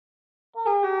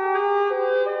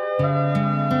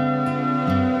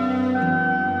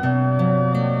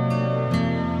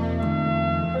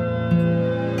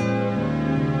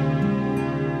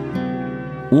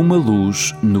Uma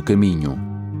Luz no Caminho.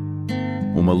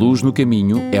 Uma Luz no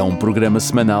Caminho é um programa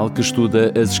semanal que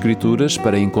estuda as Escrituras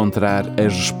para encontrar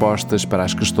as respostas para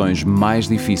as questões mais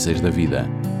difíceis da vida.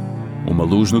 Uma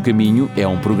Luz no Caminho é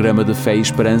um programa de fé e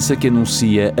esperança que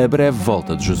anuncia a breve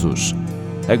volta de Jesus.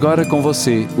 Agora com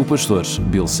você, o pastor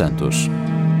Bill Santos.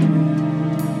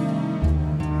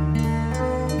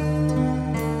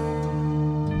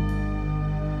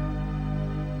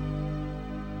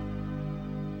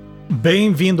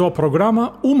 Bem-vindo ao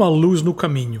programa Uma Luz no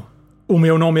Caminho. O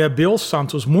meu nome é Bill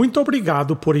Santos. Muito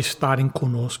obrigado por estarem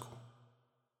conosco.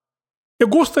 Eu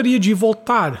gostaria de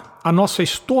voltar à nossa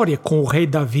história com o rei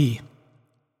Davi.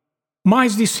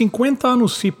 Mais de 50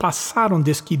 anos se passaram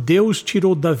desde que Deus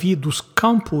tirou Davi dos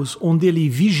campos onde ele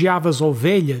vigiava as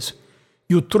ovelhas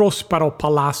e o trouxe para o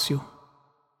palácio.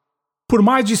 Por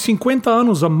mais de 50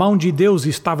 anos a mão de Deus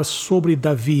estava sobre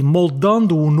Davi,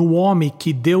 moldando-o no homem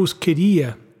que Deus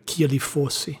queria que ele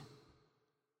fosse.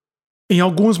 Em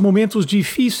alguns momentos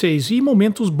difíceis e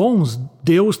momentos bons,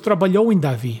 Deus trabalhou em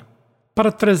Davi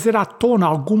para trazer à tona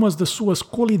algumas das suas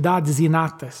qualidades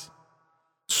inatas,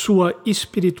 sua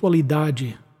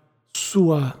espiritualidade,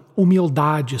 sua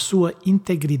humildade, sua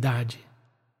integridade.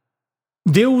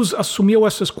 Deus assumiu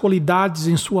essas qualidades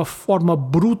em sua forma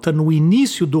bruta no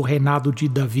início do reinado de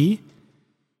Davi,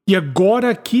 e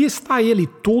agora aqui está ele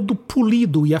todo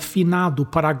polido e afinado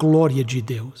para a glória de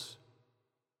Deus.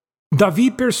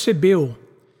 Davi percebeu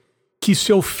que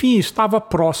seu fim estava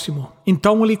próximo,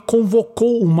 então ele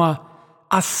convocou uma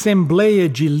assembleia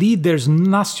de líderes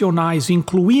nacionais,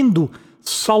 incluindo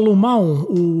Salomão,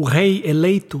 o rei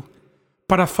eleito,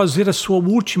 para fazer a sua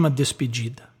última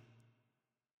despedida.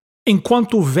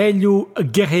 Enquanto o velho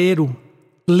guerreiro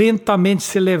lentamente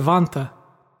se levanta,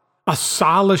 a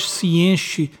sala se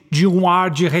enche de um ar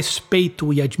de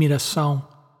respeito e admiração.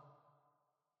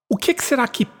 O que será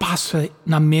que passa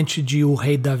na mente de o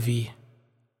rei Davi?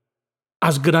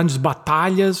 As grandes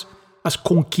batalhas, as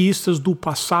conquistas do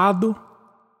passado?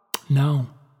 Não.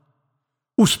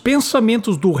 Os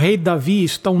pensamentos do rei Davi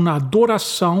estão na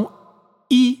adoração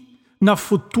e na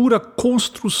futura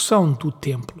construção do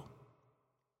templo.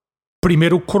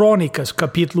 1 Crônicas,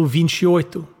 capítulo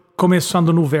 28,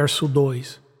 começando no verso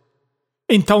 2.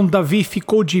 Então Davi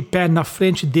ficou de pé na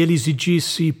frente deles e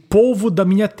disse: Povo da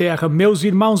minha terra, meus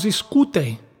irmãos,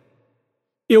 escutem.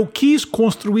 Eu quis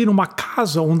construir uma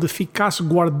casa onde ficasse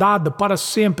guardada para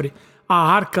sempre a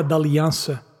arca da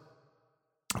aliança,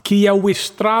 que é o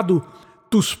estrado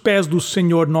dos pés do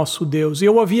Senhor nosso Deus.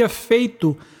 Eu havia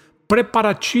feito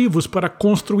preparativos para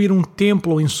construir um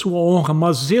templo em sua honra,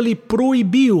 mas ele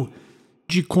proibiu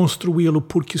de construí-lo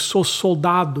porque sou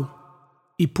soldado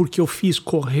e porque eu fiz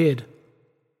correr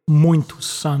muito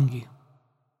sangue.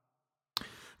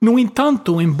 No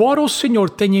entanto, embora o Senhor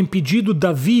tenha impedido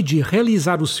Davi de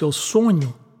realizar o seu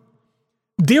sonho,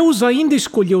 Deus ainda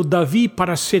escolheu Davi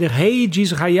para ser rei de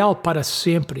Israel para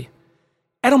sempre.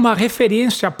 Era uma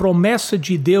referência à promessa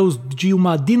de Deus de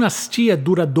uma dinastia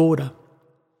duradoura.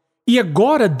 E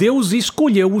agora Deus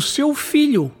escolheu o seu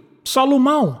filho,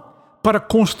 Salomão, para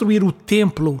construir o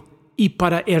templo e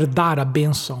para herdar a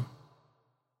bênção.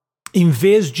 Em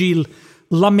vez de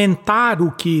lamentar o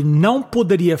que não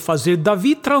poderia fazer,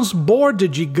 Davi transborda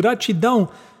de gratidão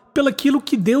pelaquilo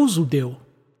que Deus o deu.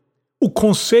 O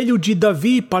conselho de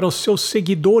Davi para os seus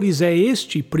seguidores é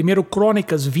este, 1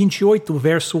 Crônicas 28,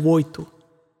 verso 8.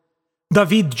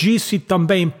 Davi disse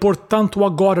também: portanto,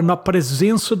 agora, na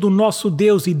presença do nosso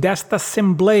Deus e desta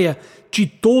assembleia de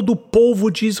todo o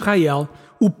povo de Israel,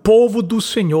 o povo do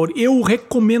Senhor, eu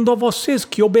recomendo a vocês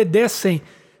que obedecem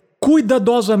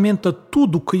cuidadosamente a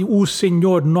tudo que o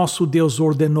Senhor nosso Deus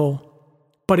ordenou,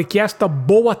 para que esta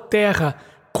boa terra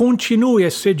continue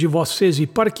a ser de vocês e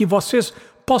para que vocês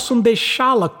possam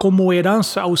deixá-la como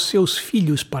herança aos seus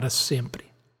filhos para sempre.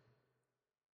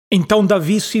 Então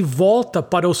Davi se volta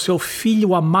para o seu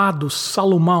filho amado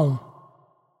Salomão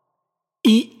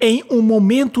e em um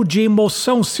momento de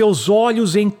emoção seus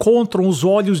olhos encontram os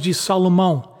olhos de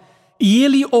Salomão. E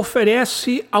ele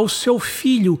oferece ao seu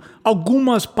filho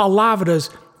algumas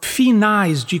palavras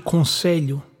finais de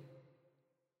conselho.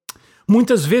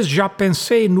 Muitas vezes já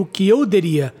pensei no que eu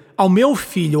diria ao meu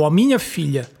filho ou à minha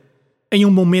filha em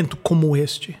um momento como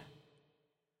este.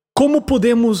 Como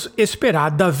podemos esperar?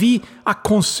 Davi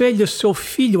aconselha seu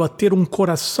filho a ter um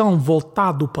coração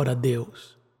voltado para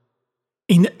Deus.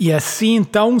 E assim,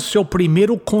 então, seu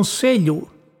primeiro conselho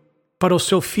para o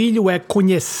seu filho é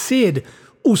conhecer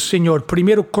o Senhor.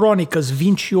 1 Crônicas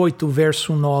 28,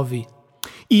 verso 9.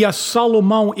 E a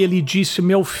Salomão ele disse: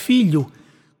 meu filho,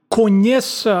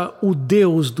 conheça o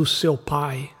Deus do seu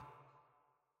pai.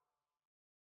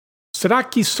 Será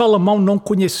que Salomão não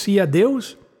conhecia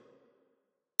Deus?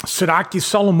 Será que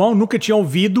Salomão nunca tinha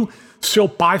ouvido seu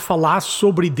pai falar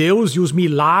sobre Deus e os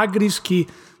milagres que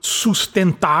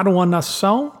sustentaram a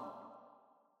nação?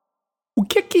 O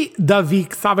que Davi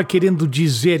estava querendo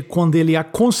dizer quando ele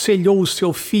aconselhou o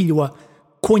seu filho a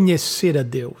conhecer a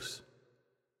Deus?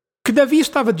 O que Davi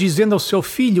estava dizendo ao seu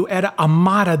filho era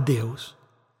amar a Deus.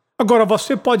 Agora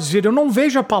você pode dizer, eu não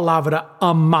vejo a palavra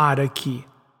amar aqui.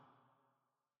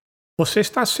 Você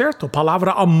está certo, a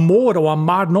palavra amor ou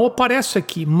amar não aparece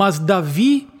aqui, mas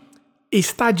Davi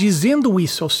está dizendo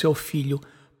isso ao seu filho,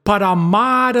 para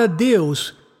amar a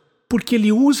Deus, porque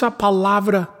ele usa a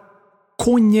palavra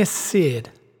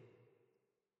conhecer.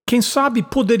 Quem sabe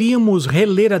poderíamos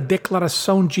reler a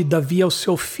declaração de Davi ao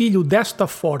seu filho desta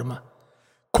forma: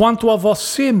 quanto a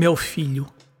você, meu filho,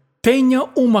 tenha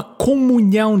uma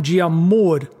comunhão de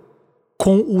amor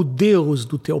com o Deus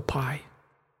do teu pai.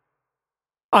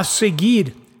 A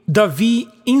seguir, Davi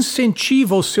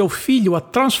incentiva o seu filho a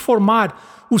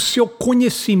transformar o seu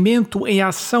conhecimento em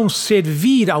ação,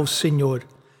 servir ao Senhor.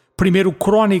 1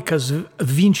 Crônicas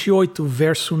 28,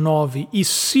 verso 9. E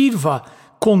sirva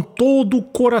com todo o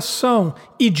coração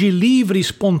e de livre e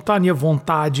espontânea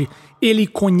vontade. Ele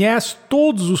conhece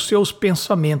todos os seus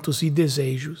pensamentos e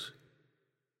desejos.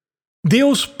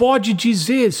 Deus pode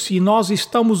dizer se nós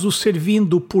estamos o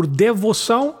servindo por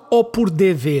devoção ou por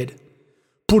dever.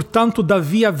 Portanto,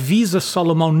 Davi avisa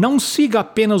Salomão, não siga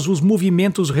apenas os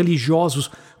movimentos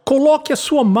religiosos, coloque a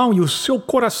sua mão e o seu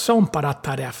coração para a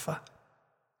tarefa.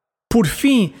 Por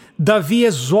fim, Davi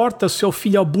exorta seu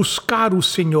filho a buscar o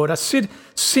Senhor, a ser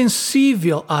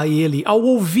sensível a Ele, ao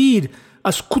ouvir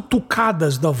as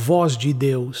cutucadas da voz de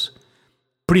Deus.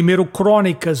 1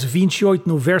 Crônicas 28,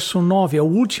 no verso 9, a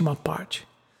última parte.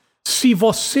 Se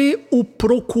você o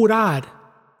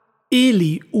procurar,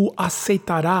 Ele o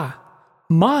aceitará.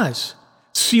 Mas,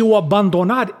 se o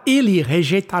abandonar, ele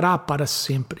rejeitará para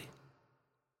sempre.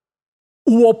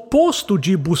 O oposto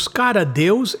de buscar a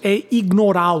Deus é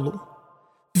ignorá-lo.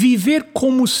 Viver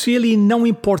como se ele não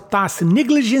importasse,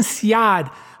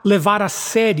 negligenciar, levar a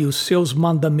sério os seus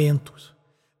mandamentos.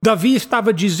 Davi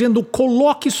estava dizendo,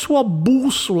 coloque sua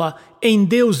bússola em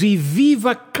Deus e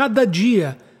viva cada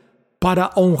dia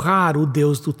para honrar o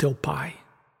Deus do teu pai.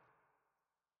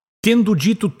 Tendo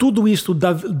dito tudo isto,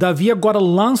 Davi agora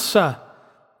lança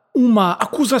uma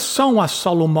acusação a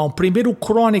Salomão. 1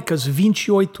 Crônicas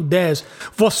 28, 10.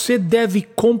 Você deve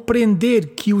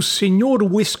compreender que o Senhor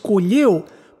o escolheu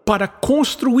para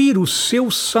construir o seu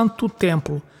santo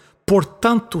templo.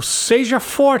 Portanto, seja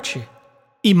forte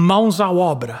e mãos à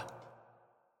obra.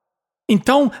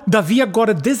 Então, Davi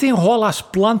agora desenrola as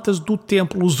plantas do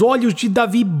templo. Os olhos de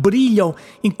Davi brilham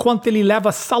enquanto ele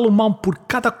leva Salomão por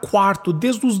cada quarto,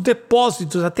 desde os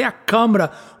depósitos até a câmara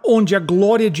onde a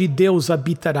glória de Deus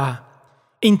habitará.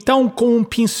 Então, com um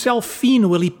pincel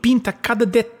fino, ele pinta cada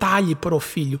detalhe para o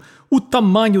filho, o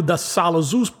tamanho das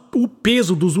salas, o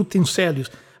peso dos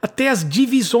utensílios, até as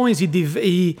divisões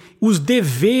e os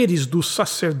deveres dos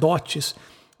sacerdotes.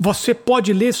 Você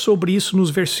pode ler sobre isso nos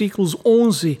versículos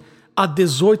 11 a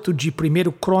 18 de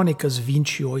 1 Crônicas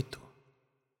 28.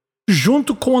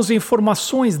 Junto com as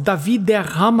informações, Davi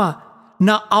derrama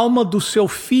na alma do seu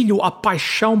filho a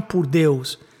paixão por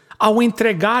Deus. Ao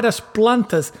entregar as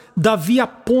plantas, Davi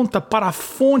aponta para a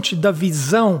fonte da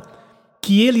visão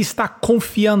que ele está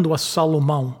confiando a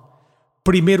Salomão.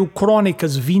 1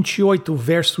 Crônicas 28,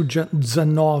 verso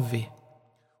 19.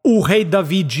 O rei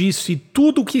Davi disse,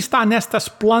 tudo que está nestas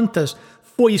plantas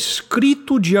foi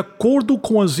escrito de acordo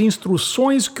com as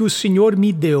instruções que o Senhor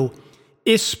me deu,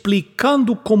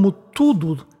 explicando como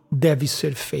tudo deve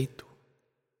ser feito.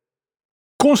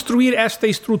 Construir esta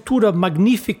estrutura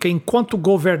magnífica enquanto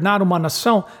governar uma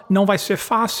nação não vai ser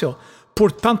fácil.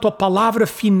 Portanto, a palavra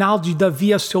final de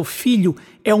Davi a seu filho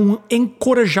é um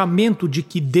encorajamento de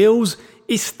que Deus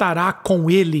estará com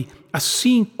ele,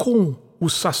 assim como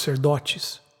os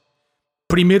sacerdotes.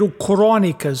 1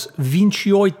 Crônicas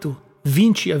 28,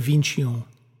 20 a 21.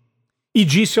 E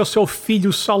disse ao seu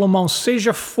filho Salomão,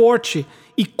 seja forte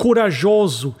e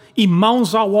corajoso e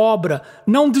mãos à obra,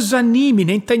 não desanime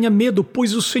nem tenha medo,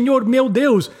 pois o Senhor meu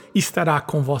Deus estará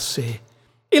com você.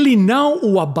 Ele não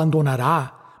o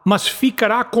abandonará, mas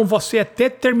ficará com você até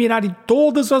terminarem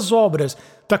todas as obras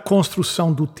da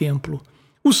construção do templo.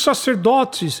 Os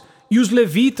sacerdotes e os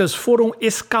levitas foram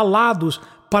escalados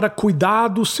para cuidar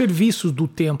dos serviços do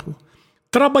templo.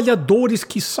 Trabalhadores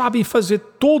que sabem fazer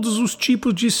todos os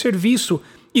tipos de serviço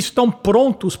estão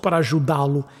prontos para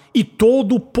ajudá-lo, e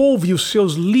todo o povo e os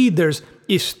seus líderes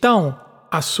estão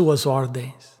às suas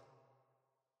ordens.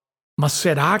 Mas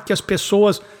será que as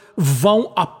pessoas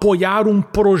vão apoiar um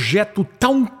projeto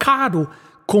tão caro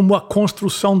como a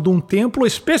construção de um templo,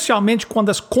 especialmente quando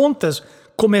as contas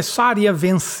começarem a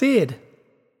vencer.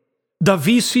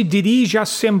 Davi se dirige à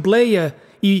Assembleia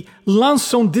e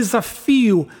lança um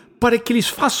desafio para que eles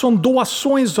façam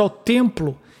doações ao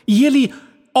templo, e ele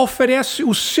oferece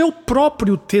o seu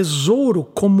próprio tesouro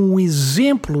como um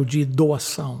exemplo de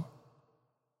doação.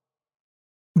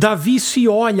 Davi se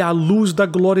olha à luz da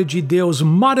glória de Deus,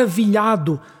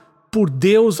 maravilhado por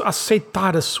Deus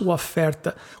aceitar a sua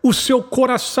oferta. O seu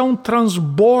coração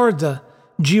transborda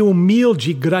de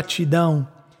humilde gratidão.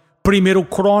 1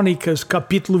 Crônicas,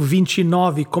 capítulo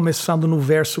 29, começando no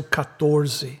verso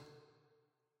 14.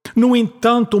 No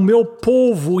entanto, o meu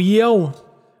povo e eu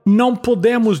não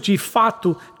podemos de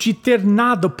fato te ter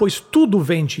nada, pois tudo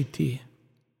vem de ti.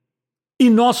 E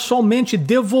nós somente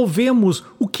devolvemos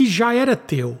o que já era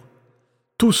teu.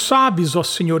 Tu sabes, ó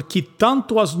Senhor, que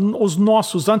tanto os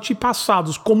nossos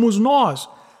antepassados como nós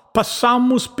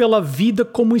passamos pela vida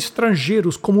como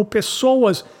estrangeiros, como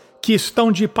pessoas que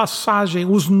estão de passagem.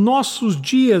 Os nossos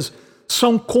dias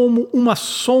são como uma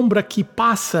sombra que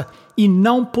passa e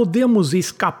não podemos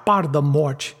escapar da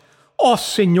morte. Ó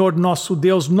Senhor nosso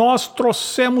Deus, nós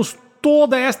trouxemos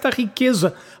toda esta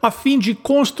riqueza a fim de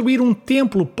construir um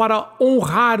templo para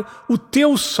honrar o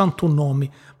teu santo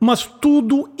nome. Mas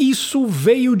tudo isso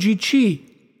veio de ti.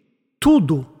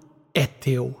 Tudo é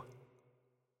teu.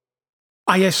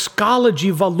 A escala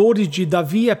de valores de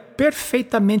Davi é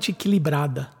perfeitamente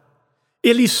equilibrada.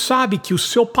 Ele sabe que o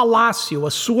seu palácio,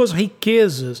 as suas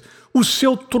riquezas, o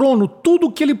seu trono, tudo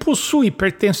o que ele possui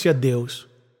pertence a Deus.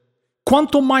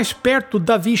 Quanto mais perto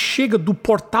Davi chega do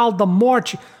portal da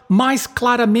morte, mais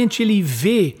claramente ele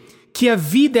vê que a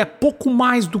vida é pouco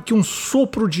mais do que um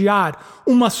sopro de ar,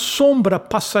 uma sombra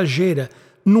passageira.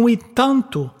 No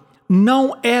entanto,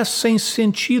 não é sem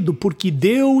sentido, porque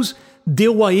Deus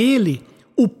deu a ele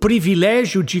o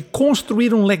privilégio de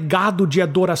construir um legado de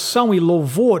adoração e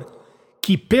louvor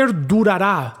que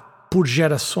perdurará por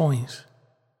gerações.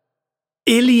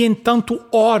 Ele, entanto,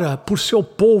 ora por seu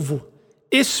povo,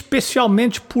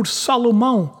 especialmente por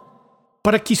Salomão,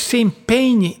 para que se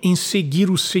empenhe em seguir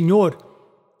o Senhor,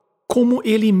 como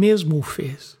ele mesmo o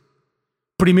fez.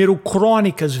 1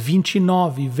 Crônicas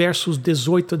 29, versos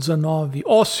 18 a 19.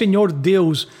 Ó Senhor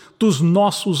Deus dos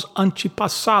nossos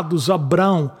antepassados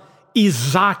Abrão,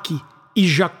 Isaque e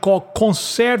Jacó,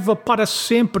 conserva para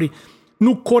sempre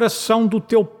no coração do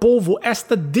teu povo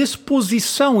esta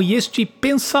disposição e este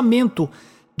pensamento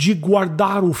de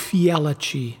guardar o fiel a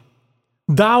ti.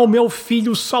 Dá ao meu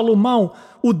filho Salomão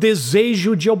o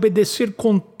desejo de obedecer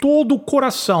com todo o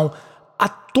coração a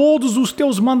todos os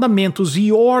teus mandamentos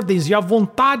e ordens e a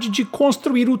vontade de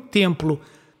construir o templo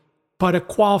para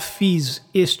qual fiz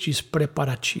estes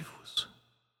preparativos.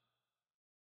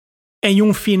 Em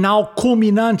um final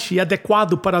culminante e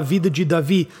adequado para a vida de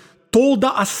Davi, toda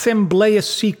a Assembleia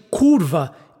se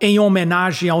curva em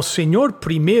homenagem ao Senhor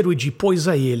primeiro e depois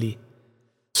a ele.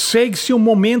 Segue-se um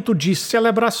momento de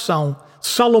celebração.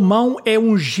 Salomão é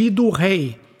ungido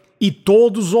rei e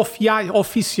todos os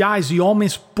oficiais e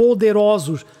homens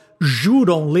poderosos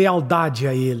juram lealdade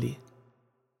a ele.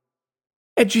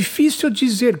 É difícil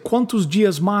dizer quantos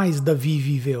dias mais Davi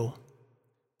viveu.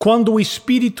 Quando o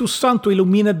Espírito Santo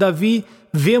ilumina Davi,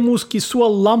 vemos que sua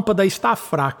lâmpada está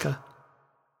fraca.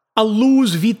 A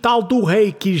luz vital do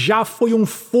rei, que já foi um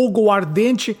fogo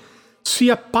ardente, se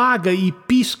apaga e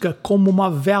pisca como uma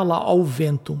vela ao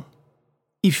vento.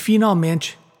 E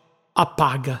finalmente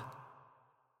apaga.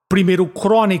 1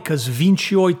 Crônicas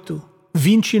 28,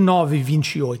 29 e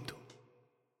 28.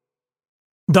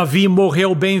 Davi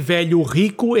morreu bem velho,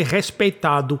 rico e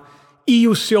respeitado, e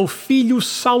o seu filho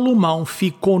Salomão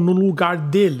ficou no lugar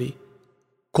dele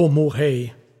como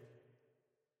rei.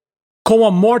 Com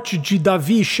a morte de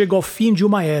Davi chega ao fim de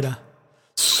uma era.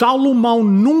 Salomão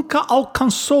nunca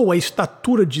alcançou a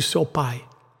estatura de seu pai.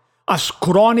 As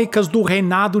crônicas do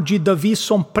reinado de Davi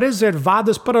são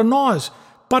preservadas para nós,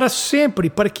 para sempre,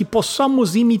 para que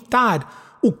possamos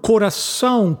imitar o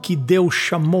coração que Deus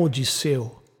chamou de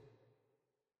seu.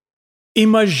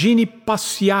 Imagine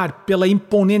passear pela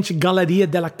imponente Galeria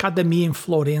dell'Accademia em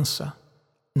Florença,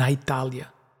 na Itália.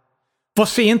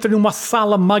 Você entra em uma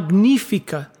sala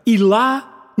magnífica e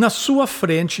lá, na sua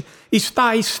frente, está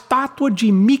a estátua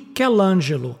de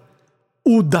Michelangelo,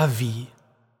 o Davi.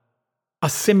 A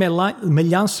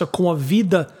semelhança com a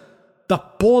vida da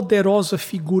poderosa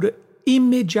figura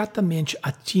imediatamente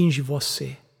atinge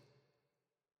você.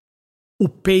 O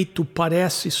peito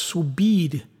parece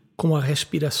subir com a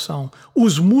respiração.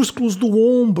 Os músculos do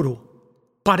ombro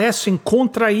parecem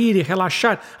contrair e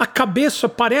relaxar. A cabeça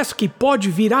parece que pode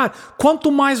virar.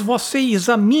 Quanto mais você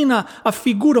examina a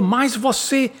figura, mais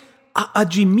você a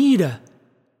admira.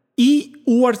 E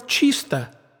o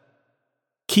artista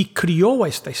que criou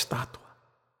esta estátua.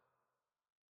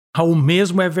 O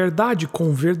mesmo é verdade com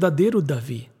o verdadeiro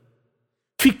Davi.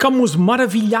 Ficamos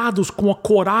maravilhados com a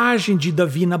coragem de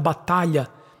Davi na batalha,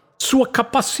 sua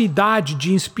capacidade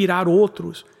de inspirar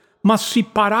outros. Mas se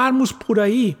pararmos por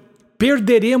aí,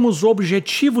 perderemos o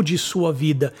objetivo de sua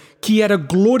vida, que era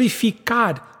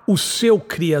glorificar o seu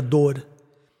Criador.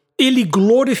 Ele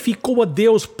glorificou a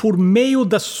Deus por meio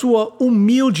da sua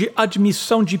humilde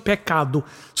admissão de pecado,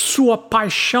 sua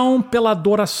paixão pela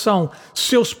adoração,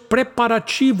 seus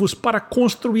preparativos para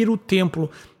construir o templo,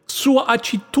 sua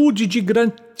atitude de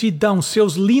gratidão,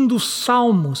 seus lindos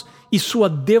salmos e sua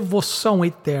devoção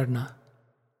eterna.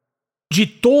 De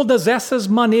todas essas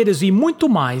maneiras e muito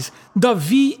mais,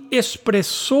 Davi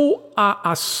expressou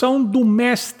a ação do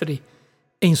Mestre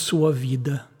em sua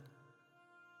vida.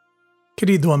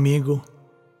 Querido amigo,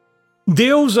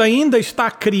 Deus ainda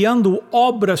está criando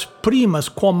obras-primas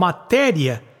com a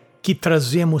matéria que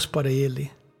trazemos para Ele.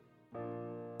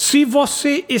 Se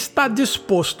você está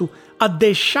disposto a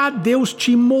deixar Deus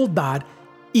te moldar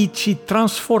e te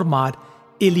transformar,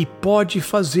 Ele pode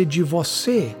fazer de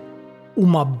você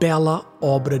uma bela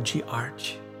obra de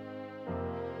arte.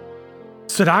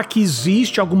 Será que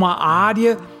existe alguma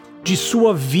área de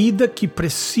sua vida que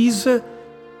precisa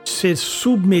ser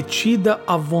submetida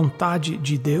à vontade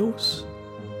de Deus?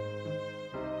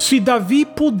 Se Davi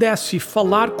pudesse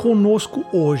falar conosco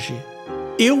hoje,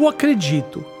 eu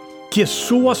acredito que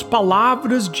suas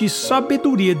palavras de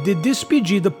sabedoria de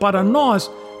despedida para nós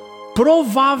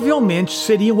provavelmente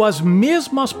seriam as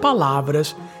mesmas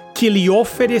palavras que ele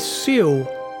ofereceu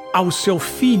ao seu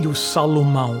filho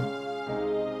Salomão.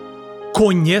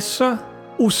 Conheça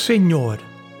o Senhor,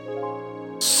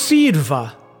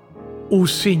 sirva o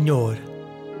Senhor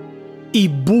e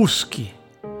busque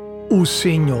o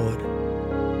Senhor,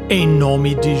 em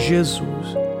nome de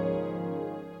Jesus.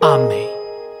 Amém.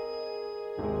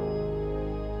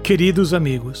 Queridos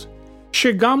amigos,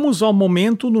 chegamos ao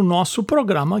momento no nosso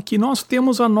programa que nós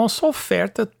temos a nossa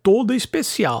oferta toda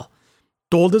especial.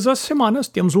 Todas as semanas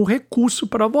temos um recurso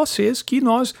para vocês que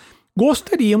nós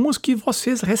gostaríamos que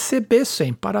vocês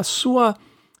recebessem para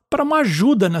uma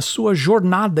ajuda na sua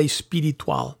jornada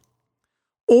espiritual.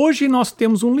 Hoje nós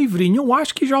temos um livrinho, eu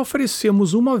acho que já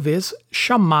oferecemos uma vez,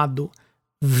 chamado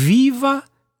Viva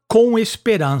com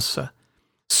Esperança.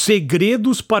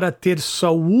 Segredos para ter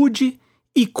saúde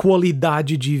e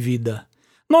qualidade de vida.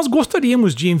 Nós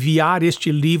gostaríamos de enviar este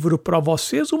livro para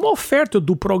vocês, uma oferta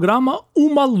do programa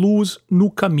Uma Luz no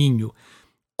Caminho.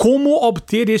 Como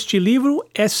obter este livro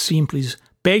é simples.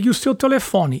 Pegue o seu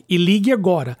telefone e ligue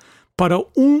agora para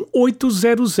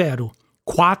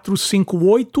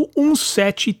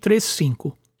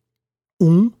 1-800-458-1735.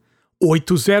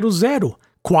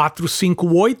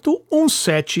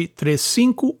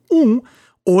 1-800-458-1735.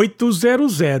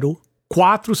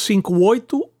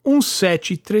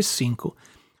 1-800-458-1735.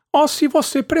 Ou, se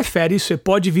você prefere, você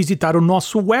pode visitar o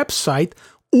nosso website,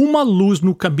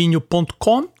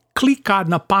 umaluznocaminho.com, clicar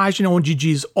na página onde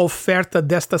diz Oferta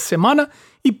desta semana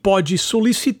e pode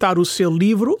solicitar o seu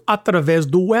livro através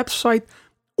do website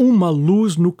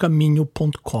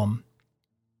umaluznocaminho.com.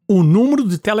 O número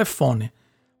de telefone,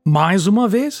 mais uma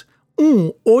vez,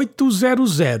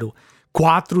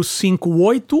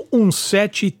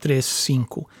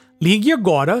 1-800-458-1735. Ligue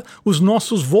agora, os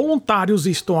nossos voluntários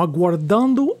estão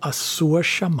aguardando a sua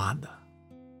chamada.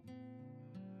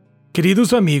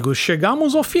 Queridos amigos,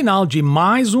 chegamos ao final de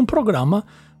mais um programa.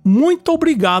 Muito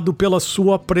obrigado pela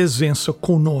sua presença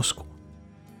conosco.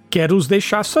 Quero os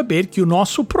deixar saber que o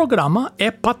nosso programa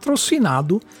é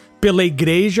patrocinado pela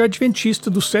Igreja Adventista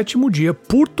do Sétimo Dia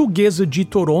Portuguesa de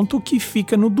Toronto, que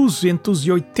fica no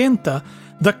 280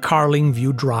 da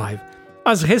Carlingview Drive.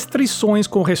 As restrições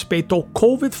com respeito ao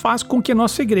COVID faz com que a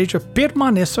nossa igreja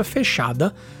permaneça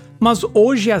fechada, mas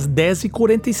hoje às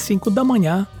 10h45 da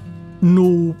manhã,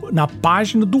 na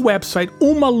página do website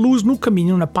Uma Luz no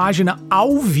Caminho, na página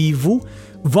ao vivo,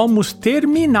 vamos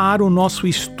terminar o nosso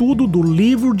estudo do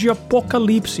livro de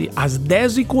Apocalipse às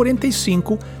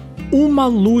 10h45.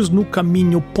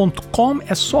 umaluznocaminho.com,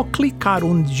 é só clicar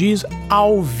onde diz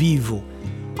ao vivo.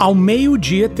 Ao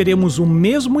meio-dia teremos o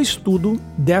mesmo estudo,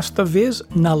 desta vez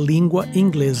na língua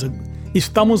inglesa.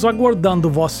 Estamos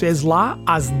aguardando vocês lá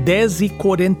às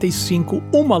 10h45,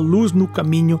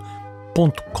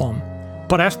 umaluznocaminho.com.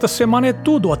 Para esta semana é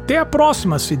tudo. Até a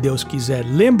próxima, se Deus quiser.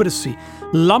 Lembre-se,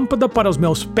 lâmpada para os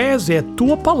meus pés é a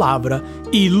tua palavra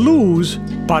e luz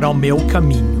para o meu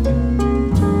caminho.